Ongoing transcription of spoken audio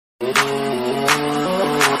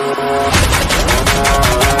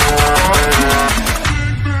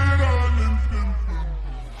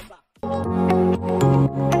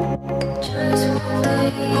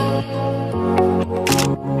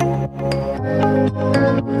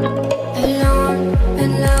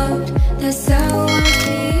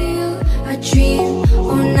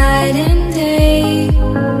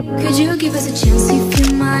give us a chance if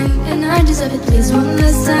you mind? And I deserve it, please, one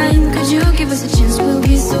last time. Could you give us a chance, we'll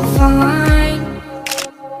be so fine.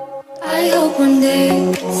 I hope one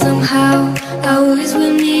day, somehow, I always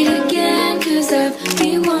will meet again. Cause I've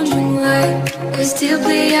been wondering why we still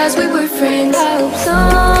play as we were friends. I hope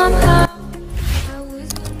somehow I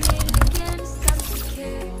always will meet again. Stop to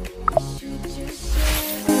care, we should just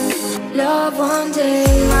share love one day.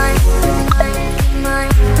 Mine.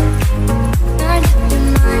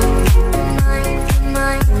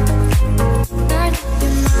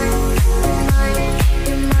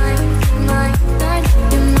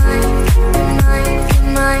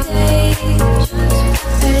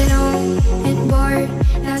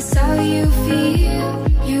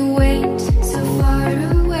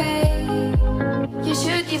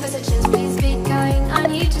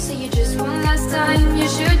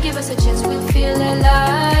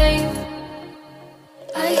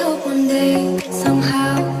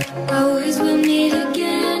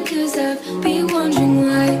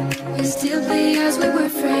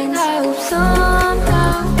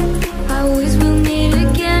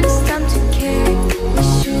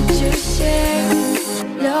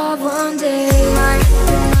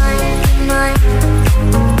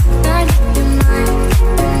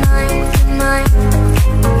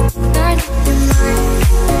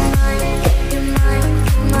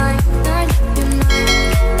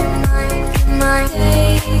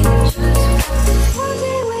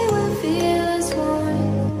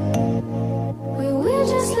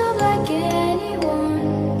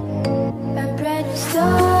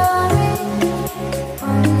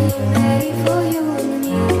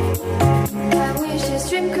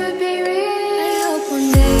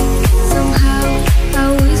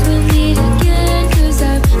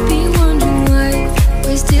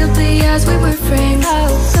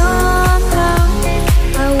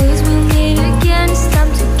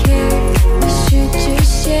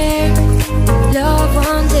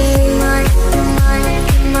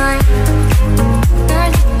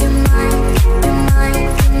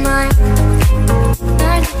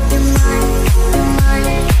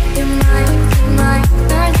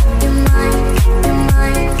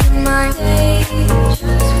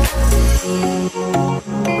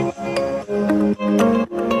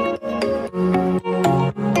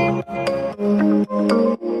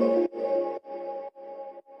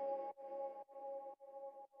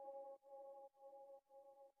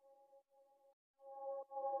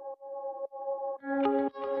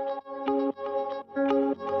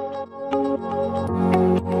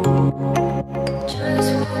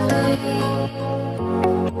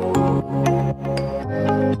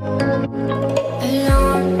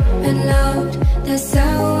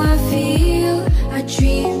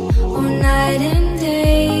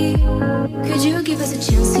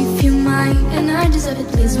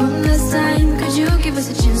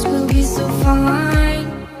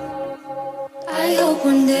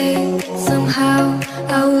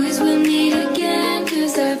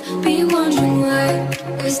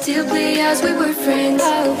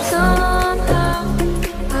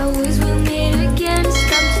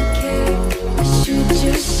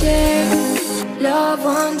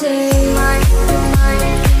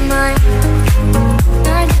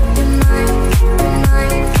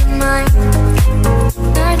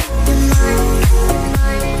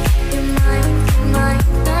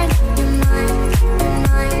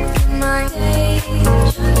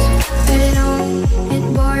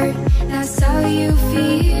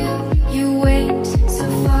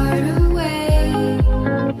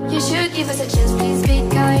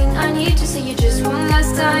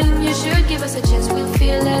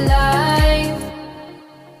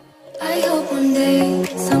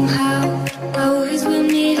 Somehow, I always will